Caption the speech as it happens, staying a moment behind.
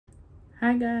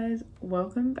Hi guys,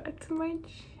 welcome back to my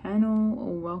channel,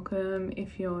 or welcome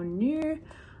if you're new.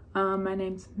 My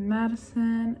name's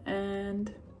Madison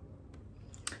and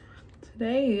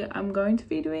today I'm going to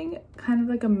be doing kind of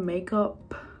like a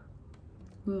makeup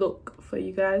look for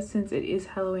you guys since it is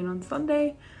Halloween on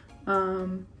Sunday.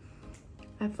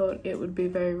 I thought it would be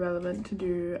very relevant to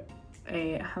do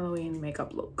a Halloween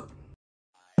makeup look.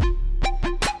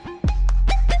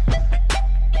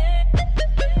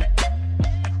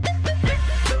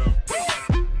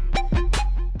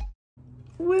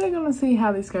 We're gonna see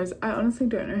how this goes. I honestly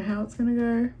don't know how it's gonna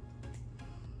go.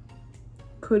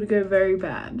 Could go very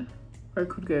bad or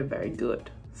could go very good.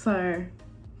 So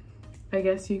I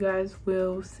guess you guys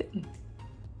will see.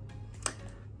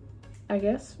 I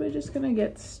guess we're just gonna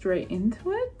get straight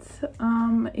into it.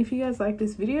 If you guys like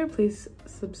this video, please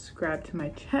subscribe to my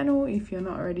channel if you're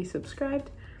not already subscribed.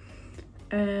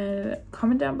 And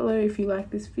comment down below if you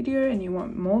like this video and you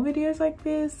want more videos like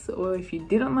this, or if you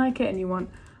didn't like it and you want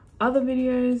other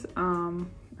videos.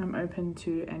 I'm open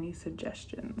to any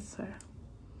suggestions, so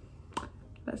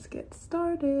let's get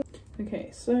started.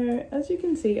 Okay, so as you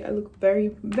can see, I look very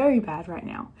bad right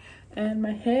now and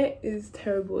my hair is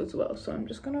terrible as well, so I'm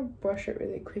just gonna brush it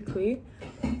really quickly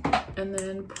and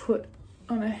then put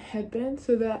on a headband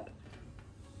so that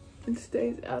it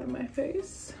stays out of my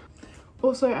face.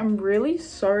 Also, I'm really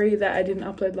sorry that I didn't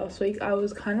upload last week. I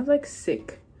was kind of like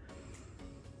sick.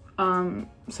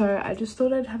 So I just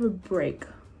thought I'd have a break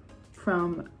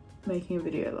from making a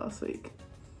video last week,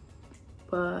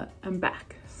 but I'm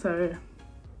back. So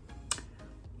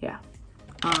yeah,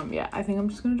 I think I'm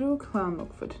just gonna do a clown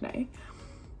look for today.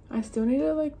 I still need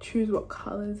to like choose what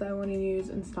colors I want to use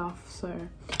and stuff, so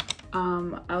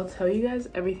I'll tell you guys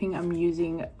everything I'm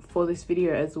using for this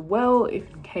video as well, if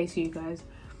in case you guys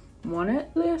want it.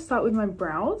 Let's start with my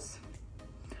brows,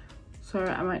 so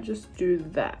I might just do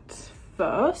that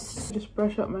first. Just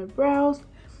brush up my brows,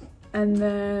 and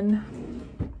then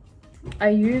I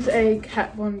use a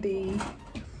Kat Von D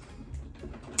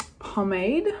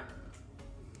pomade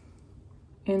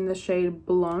in the shade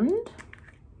Blonde.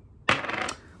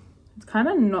 It's kind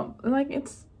of not like,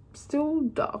 it's still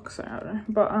dark, so I don't know,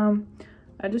 but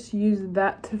I just use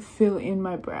that to fill in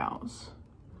my brows.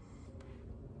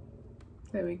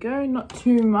 There we go, not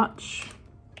too much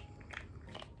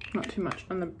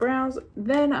on the brows.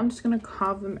 Then I'm just gonna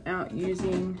carve them out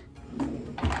using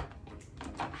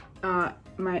my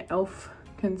e.l.f.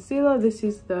 concealer. This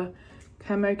is the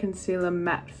Camo Concealer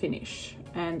Matte Finish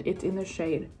and it's in the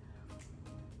shade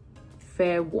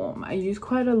Fair Warm. I use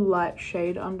quite a light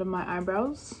shade under my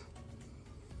eyebrows,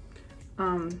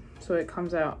 so it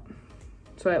comes out,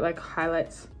 so it like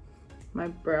highlights my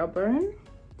brow bone.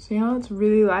 So you know, it's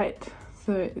really light,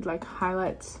 so it like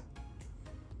highlights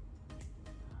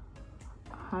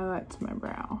my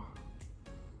brow.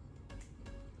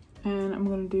 And I'm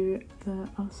gonna do the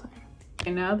other side.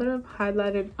 Okay, now that I've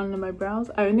highlighted under my brows,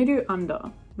 I only do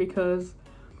under because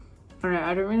I don't know,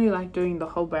 I don't really like doing the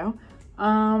whole brow.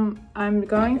 I'm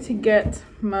going to get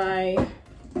I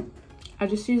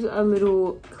just use a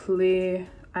little clear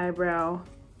eyebrow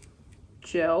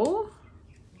gel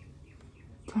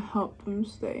to help them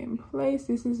stay in place.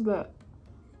 This is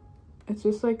it's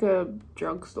just like a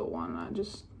drugstore one I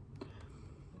just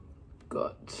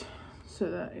got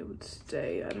so that it would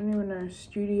stay. I don't even know,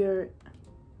 Studio,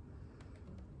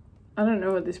 I don't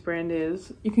know what this brand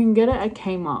is. You can get it at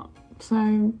Kmart,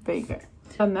 so there you go.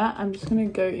 Done that, I'm just gonna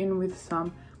go in with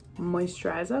some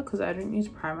moisturizer because I don't use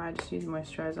primer, I just use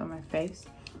moisturizer on my face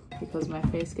because my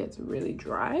face gets really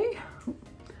dry.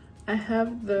 I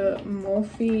have the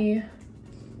Morphe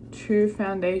 2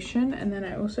 foundation, and then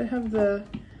I also have the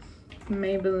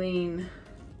Maybelline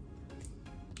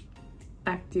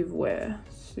Activewear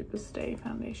Super Stay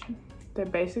foundation. They're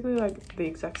basically like the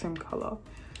exact same color,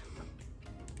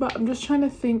 but I'm just trying to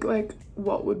think like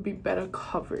what would be better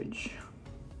coverage.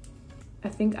 I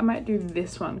think I might do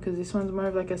this one because this one's more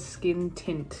of like a skin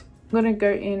tint. I'm gonna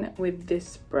go in with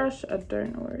this brush. I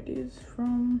don't know where it is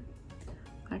from.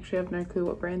 Actually, I have no clue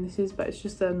what brand this is, but it's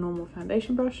just a normal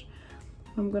foundation brush.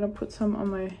 I'm gonna put some on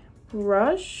my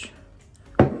brush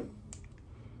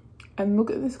and look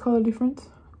at this color difference.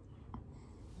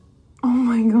 Oh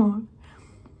my god.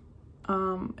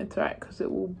 It's alright because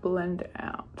it will blend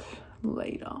out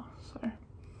later, so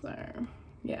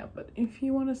yeah. But if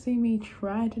you want to see me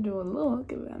try to do a look,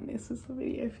 then this is the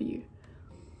video for you.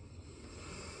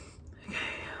 Okay,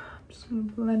 I'm just gonna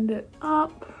blend it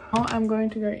up. Now I'm going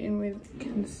to go in with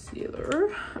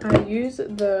concealer. I use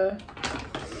the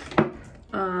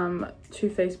Too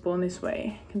Faced Born This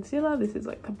Way concealer. This is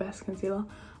like the best concealer.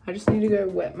 I just need to go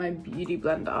wet my beauty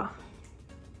blender.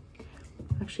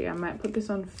 Actually, I might put this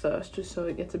on first just so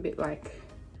it gets a bit like,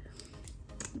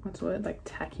 what's the word, like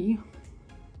tacky.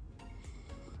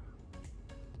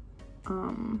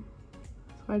 So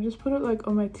I just put it like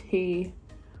on my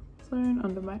T-zone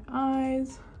under my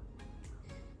eyes,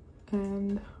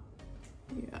 and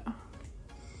yeah,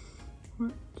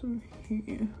 right to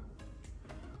here.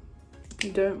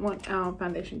 You don't want our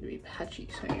foundation to be patchy,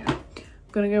 so yeah. I'm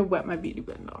gonna go wet my beauty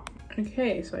blender.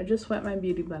 Okay, so I just wet my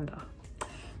beauty blender.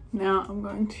 Now I'm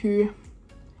going to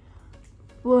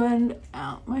blend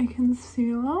out my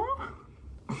concealer.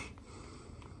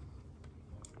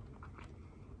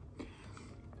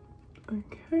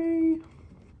 Okay,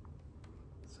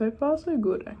 so far so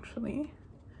good actually.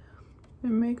 My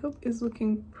makeup is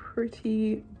looking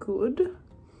pretty good.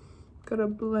 Got a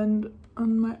blend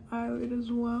on my eyelid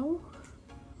as well.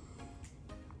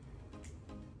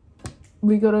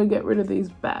 We gotta get rid of these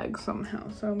bags somehow,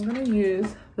 so I'm gonna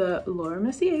use the Laura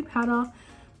Mercier powder.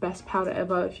 Best powder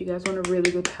ever if you guys want a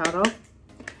really good powder.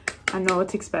 I know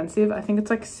it's expensive. I think it's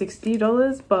like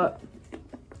 $60, but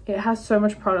it has so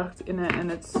much product in it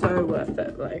and it's so worth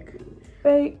it. Like,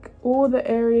 bake all the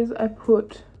areas I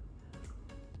put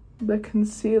the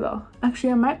concealer.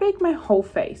 Actually, I might bake my whole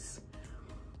face.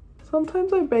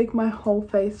 Sometimes I bake my whole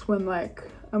face when like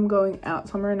I'm going out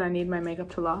somewhere and I need my makeup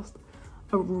to last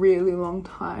a really long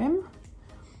time.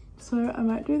 So I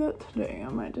might do that today. I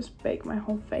might just bake my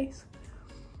whole face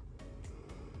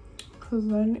because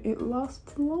then it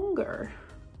lasts longer.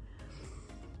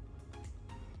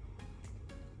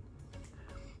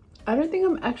 I don't think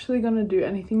I'm actually gonna do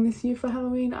anything this year for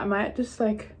Halloween. I might just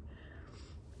like,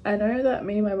 I know that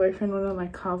me and my boyfriend want to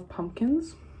like carve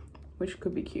pumpkins, which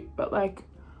could be cute, but like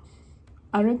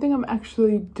I don't think I'm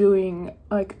actually doing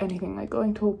like anything like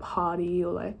going to a party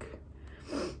or like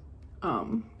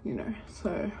you know,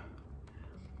 so,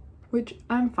 which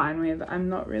I'm fine with. I'm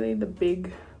not really the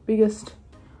biggest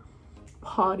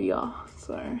partier,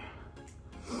 so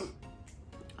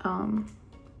I'm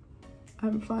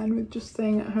fine with just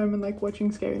staying at home and like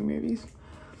watching scary movies.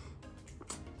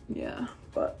 Yeah,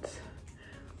 but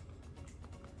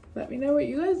let me know what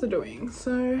you guys are doing.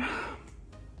 So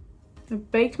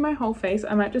I've baked my whole face.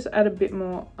 I might just add a bit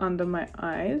more under my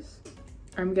eyes.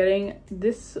 I'm getting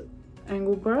this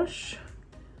angle brush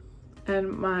and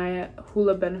my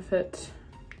Hoola Benefit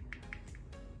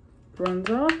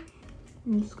bronzer.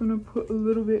 I'm just gonna put a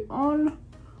little bit on.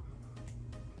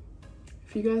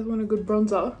 If you guys want a good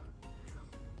bronzer,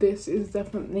 this is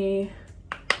definitely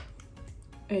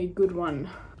a good one.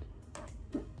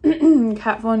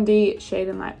 Kat Von D Shade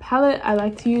and Light palette. I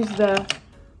like to use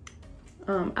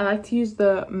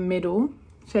the middle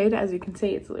shade. As you can see,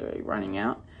 it's literally running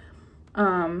out.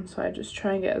 So I just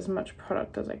try and get as much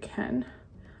product as I can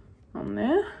on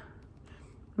there,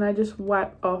 and I just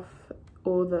wipe off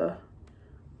all the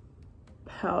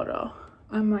powder.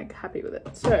 I'm like happy with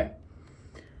it. So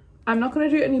I'm not going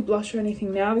to do any blush or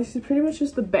anything now. This is pretty much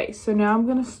just the base. So now I'm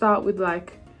going to start with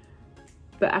like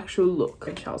the actual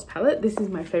look. Charles palette. This is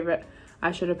my favorite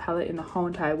eyeshadow palette in the whole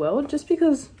entire world, just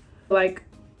because like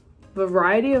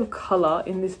variety of color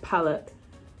in this palette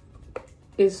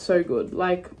is so good.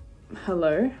 Like,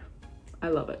 hello, I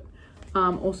love it.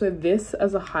 Also this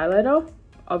as a highlighter,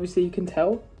 obviously you can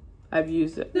tell I've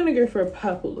used it. I'm gonna go for a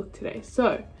purple look today.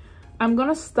 So I'm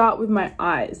gonna start with my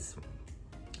eyes,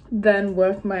 then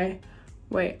work my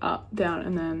way up, down,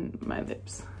 and then my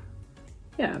lips.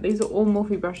 Yeah, these are all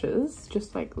Morphe brushes,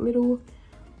 just like little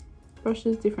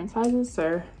brushes, different sizes.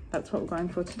 So that's what we're going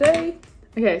for today.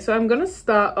 Okay, so I'm gonna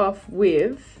start off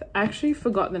with, I actually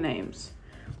forgot the names,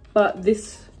 but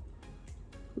this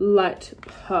light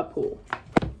purple.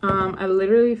 I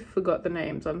literally forgot the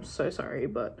names. I'm so sorry,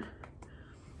 but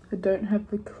I don't have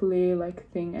the clear like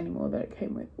thing anymore that it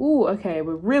came with. Ooh, okay,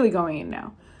 we're really going in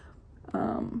now.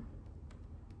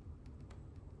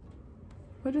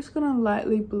 We're just gonna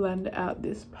lightly blend out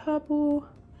this purple.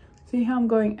 See how I'm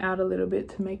going out a little bit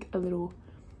to make a little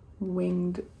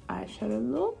winged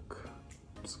eyeshadow look.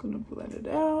 Just gonna blend it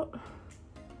out.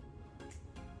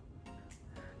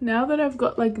 Now that I've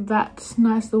got like that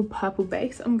nice little purple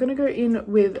base, I'm gonna go in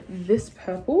with this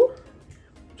purple,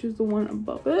 which is the one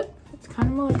above it. It's kind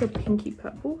of more like a pinky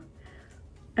purple.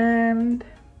 And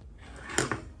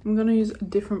I'm gonna use a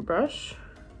different brush.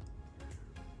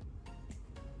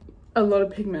 A lot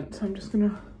of pigment, so I'm just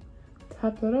gonna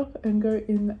tap that off and go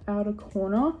in the outer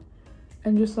corner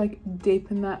and just like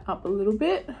deepen that up a little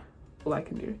bit. All I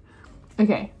can do.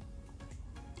 Okay,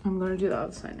 I'm gonna do the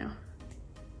other side now.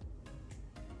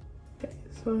 Okay,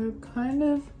 so I've kind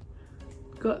of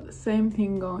got the same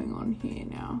thing going on here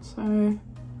now. So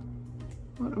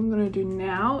what I'm gonna do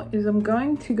now is I'm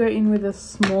going to go in with a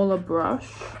smaller brush.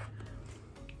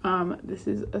 This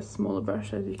is a smaller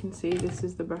brush, as you can see. This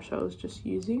is the brush I was just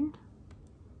using,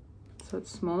 so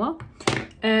it's smaller.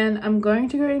 And I'm going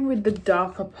to go in with the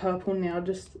darker purple now,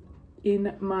 just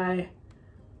in my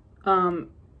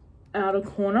outer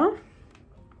corner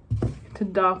to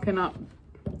darken up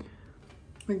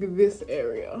like this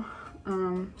area.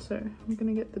 So I'm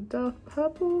gonna get the dark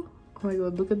purple. Oh my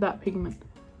god, look at that pigment,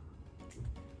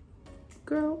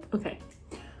 girl. Okay,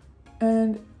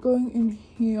 and going in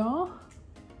here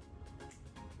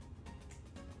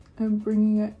and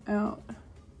bringing it out,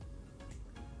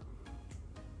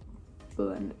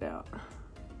 blend it out.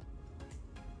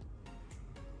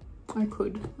 I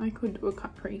could do a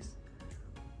cut crease.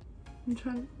 I'm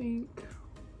trying to think.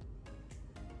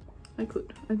 I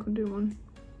could do one.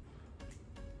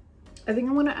 I think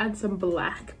I want to add some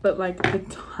black, but like the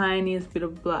tiniest bit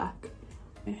of black.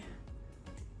 Okay.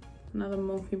 Another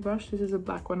Morphe brush. This is a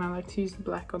black one. I like to use the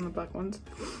black on the black ones.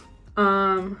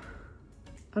 I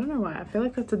don't know why. I feel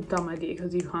like that's a dumb idea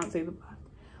because you can't see the black.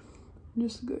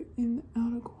 Just go in the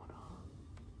outer corner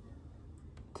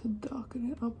to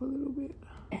darken it up a little bit.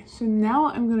 Okay, so now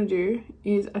what I'm gonna do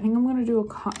is I think I'm gonna do a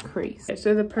cut crease. Okay,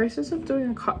 so the process of doing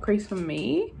a cut crease for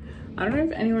me, I don't know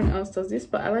if anyone else does this,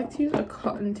 but I like to use a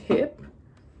cotton tip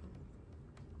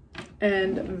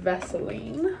and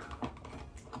Vaseline.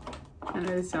 I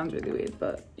know this sounds really weird,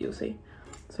 but you'll see.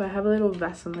 So I have a little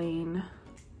Vaseline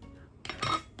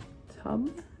tub,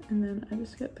 and then I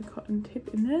just get the cotton tip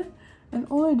in there, and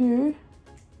all I do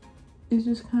is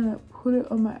just kind of put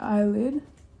it on my eyelid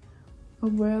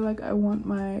of where like I want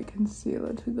my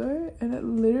concealer to go, and it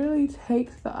literally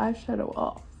takes the eyeshadow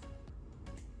off.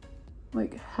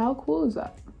 Like, how cool is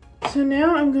that? So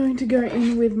now I'm going to go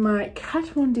in with my Kat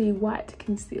Von D white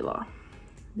concealer.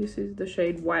 This is the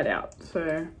shade White Out.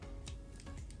 So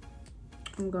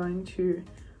I'm going to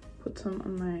put some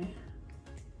on my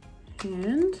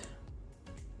hand,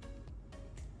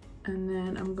 and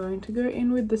then I'm going to go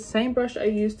in with the same brush I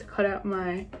used to cut out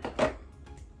my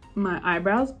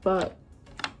eyebrows, but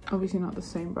obviously not the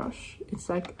same brush. It's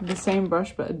like the same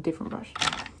brush but a different brush.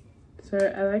 So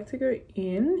I like to go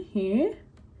in here,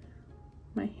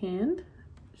 my hand,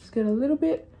 just get a little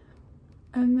bit,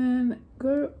 and then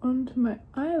go onto my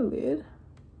eyelid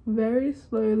very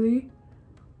slowly,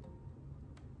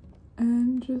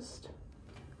 and just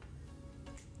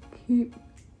keep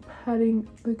patting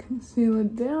the concealer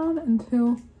down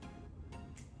until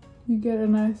you get a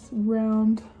nice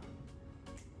round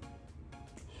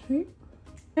shape.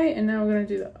 Okay, and now we're going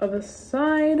to do the other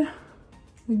side.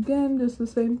 Again, just the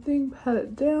same thing, pat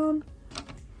it down.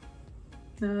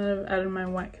 Now that I've added my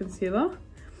white concealer,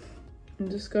 I'm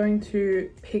just going to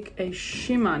pick a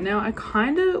shimmer. Now I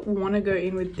kind of want to go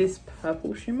in with this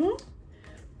purple shimmer,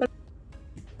 but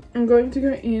I'm going to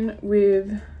go in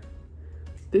with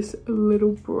this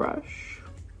little brush.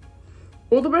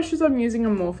 All the brushes I'm using are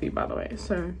Morphe, by the way,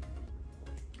 so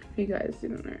if you guys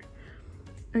didn't know.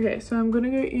 Okay, so I'm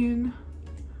gonna go in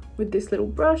with this little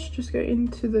brush, just go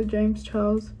into the James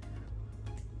Charles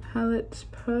palette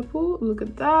purple. Look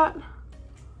at that.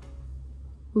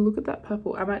 Look at that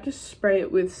purple. I might just spray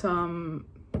it with some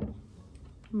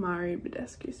Mario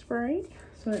Badescu spray,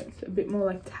 so it's a bit more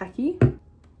like tacky.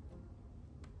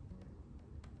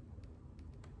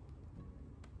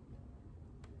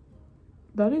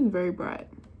 That is very bright.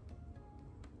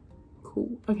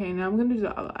 Cool. Okay, now I'm gonna do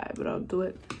the other eye, but I'll do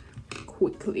it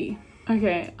quickly.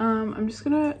 Okay, I'm just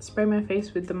gonna spray my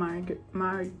face with the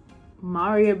Mario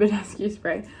Badescu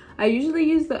spray. I usually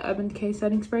use the Urban Decay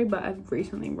setting spray, but I've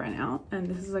recently run out, and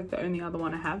this is like the only other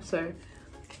one I have, so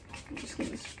I'm just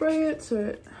gonna spray it so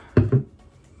it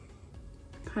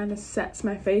kind of sets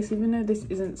my face, even though this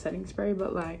isn't setting spray,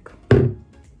 but like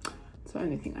it's the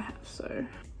only thing I have. So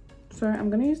I'm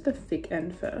gonna use the thick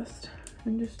end first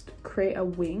and just create a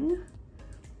wing.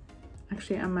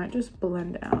 Actually, I might just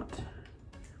blend out.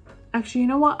 Actually, you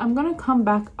know what? I'm gonna come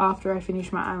back after I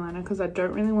finish my eyeliner because I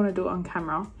don't really want to do it on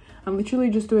camera. I'm literally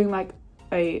just doing like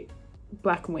a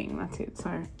black wing, that's it. So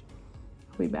I'll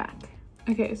be back.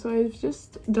 Okay, so I've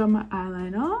just done my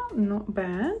eyeliner, not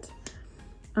bad.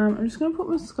 I'm just gonna put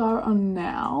mascara on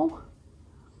now,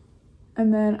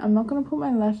 and then I'm not gonna put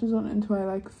my lashes on until I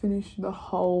like finish the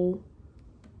whole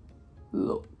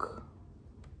look,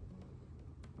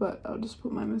 but I'll just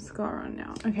put my mascara on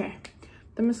now. Okay,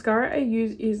 the mascara I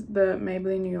use is the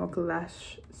Maybelline New York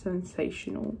Lash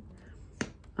Sensational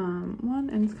one,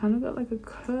 and it's kind of got like a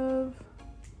curve.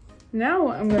 Now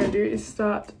what I'm going to do is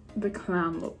start the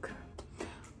clown look.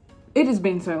 It has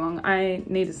been so long, I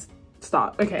need to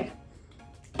start. Okay,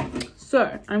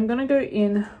 So I'm gonna go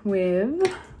in with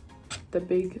the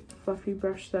big fluffy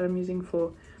brush that I'm using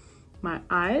for my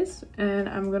eyes, and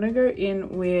I'm gonna go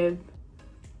in with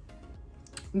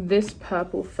this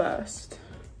purple first.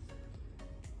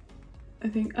 I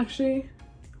think actually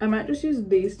I might just use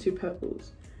these two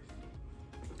purples.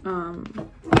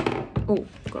 Oh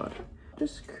god,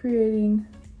 just creating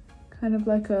kind of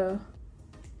like a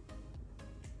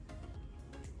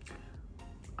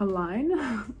line.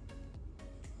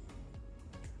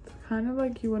 It's kind of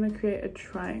like you want to create a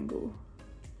triangle.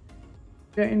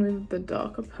 Go in with the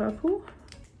darker purple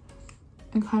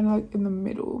and kind of like in the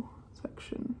middle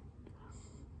section.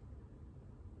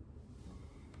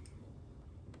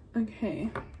 Okay,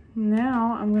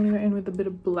 now I'm gonna go in with a bit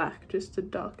of black just to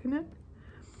darken it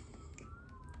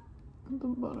at the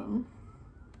bottom.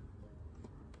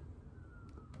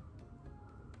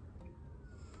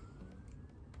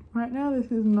 Right now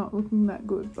this is not looking that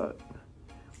good, but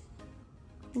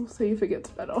we'll see if it gets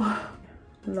better.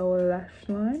 Lower lash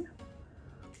line,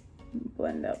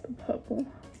 blend out the purple.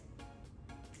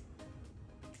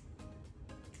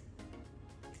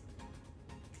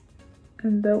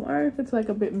 And don't worry if it's like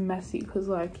a bit messy, because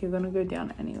like you're gonna go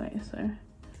down anyway. So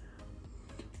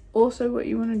also what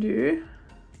you want to do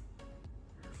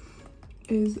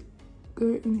is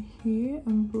go in here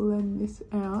and blend this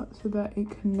out so that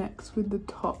it connects with the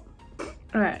top.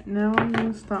 All right, now I'm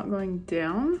gonna start going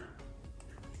down.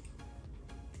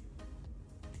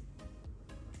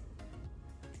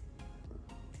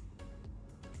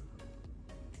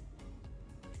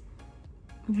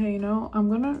 Okay, you know, I'm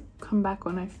gonna come back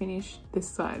when I finish this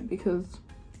side because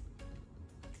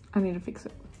I need to fix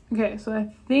it. Okay, so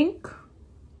I think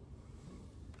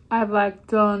I've like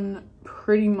done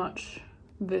pretty much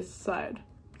this side.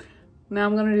 Now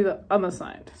I'm gonna do the other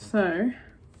side. So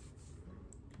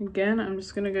again, I'm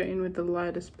just gonna go in with the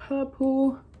lightest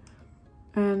purple,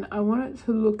 and I want it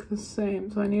to look the same.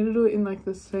 So I need to do it in like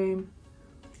the same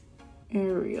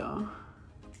area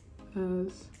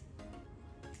as,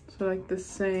 so like the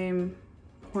same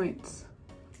points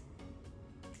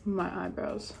on my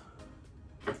eyebrows.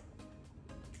 I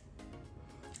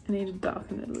need to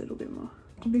darken it a little bit more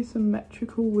to be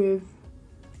symmetrical with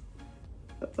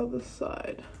the other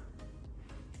side.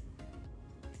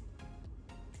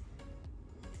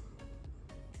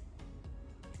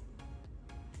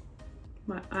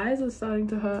 My eyes are starting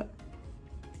to hurt.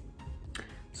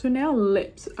 So now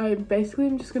lips. I basically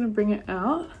am just gonna bring it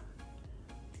out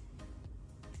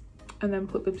and then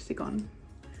put lipstick on.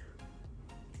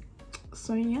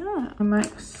 So yeah, I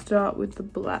might start with the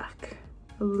black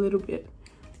a little bit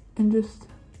and just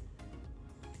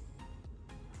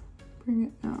bring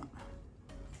it out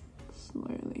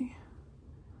slowly.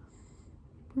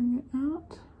 Bring it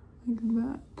out like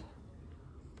that.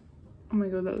 Oh my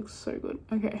god, that looks so good.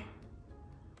 Okay,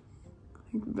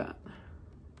 like that.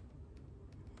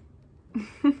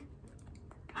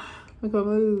 My god,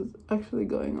 this is actually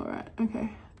going all right. Okay,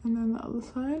 and then the other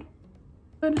side.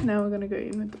 Good. Now we're gonna go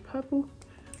in with the purple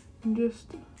and just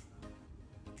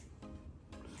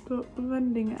start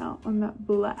blending out on that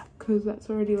black, because that's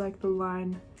already like the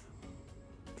line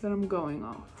that I'm going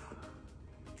off.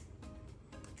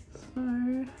 So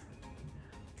I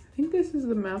think this is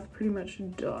the mouth pretty much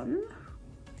done.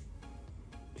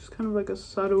 Just kind of like a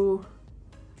subtle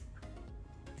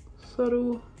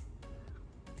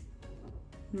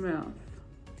mouth.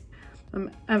 I'm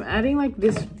adding like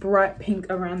this bright pink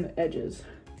around the edges.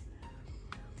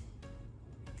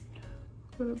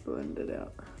 Gotta blend it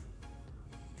out.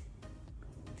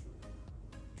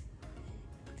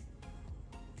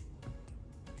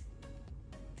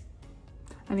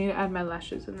 I need to add my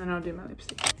lashes and then I'll do my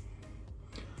lipstick.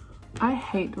 I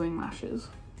hate doing lashes.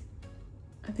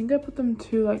 I think I put them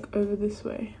too like over this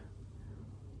way.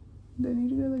 They need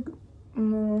to go like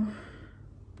more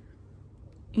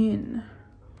in.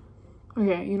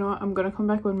 Okay, you know what? I'm gonna come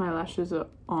back when my lashes are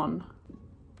on.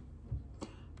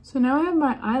 So now I have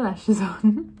my eyelashes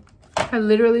on. I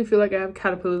literally feel like I have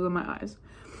caterpillars on my eyes.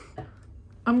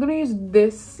 I'm gonna use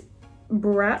this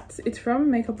Bratz. It's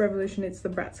from Makeup Revolution. It's the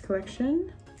Bratz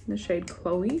collection, the shade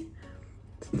Chloe.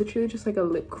 It's literally just like a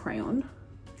lip crayon.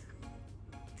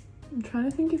 I'm trying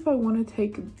to think if I want to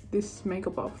take this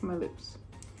makeup off my lips.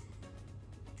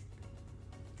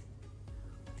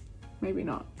 Maybe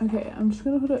not. Okay, I'm just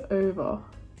gonna put it over.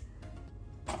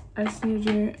 I just need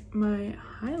to do my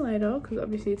highlighter because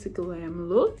obviously it's a glam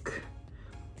look.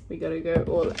 We gotta go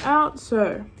all out.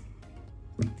 So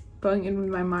going in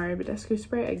with my Mario Badescu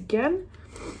spray again,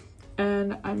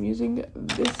 and I'm using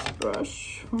this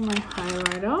brush for my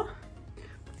highlighter,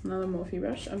 another Morphe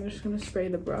brush. I'm just gonna spray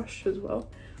the brush as well.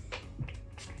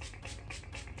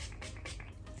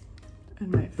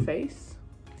 and my face.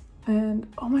 And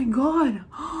oh my god,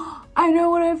 I know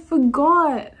what I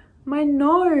forgot. My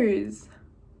nose.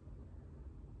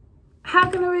 How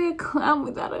can I be a clown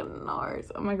without a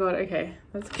nose? Oh my god, okay,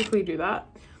 let's quickly do that.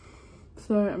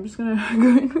 So I'm just gonna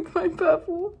go in with my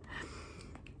purple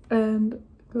and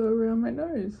go around my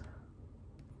nose.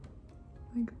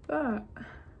 Like that.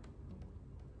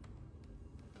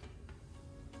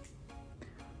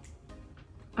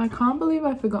 I can't believe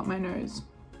I forgot my nose.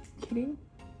 Kidding?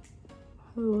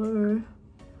 Hello.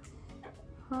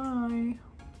 Hi.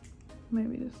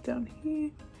 Maybe just down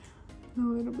here. A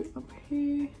little bit up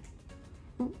here.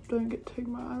 Oh, don't take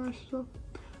my eyelashes off.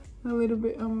 A little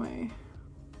bit on my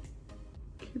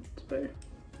cupid's bow.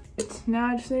 Now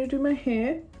I just need to do my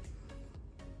hair.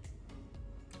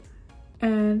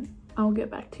 And I'll get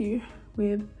back to you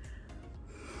with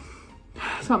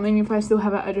something. If I still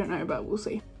have it, I don't know, but we'll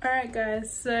see. Alright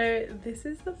guys, so this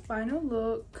is the final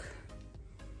look.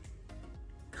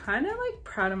 Kind of like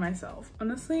proud of myself,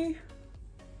 honestly.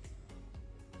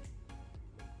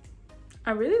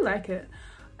 I really like it.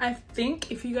 I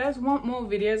think if you guys want more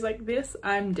videos like this,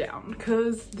 I'm down,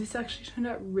 because this actually turned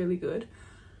out really good.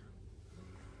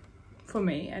 For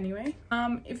me anyway.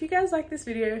 If you guys like this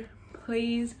video,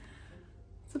 please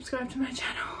subscribe to my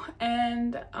channel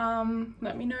and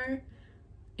let me know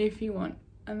if you want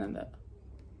another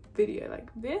video like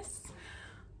this.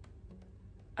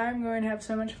 I'm going to have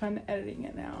so much fun editing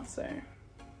it now, so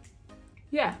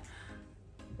yeah,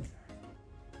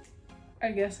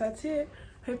 I guess that's it.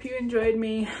 Hope you enjoyed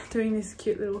me doing this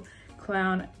cute little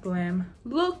clown glam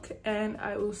look, and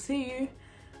I will see you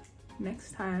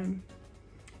next time.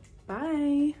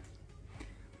 Bye.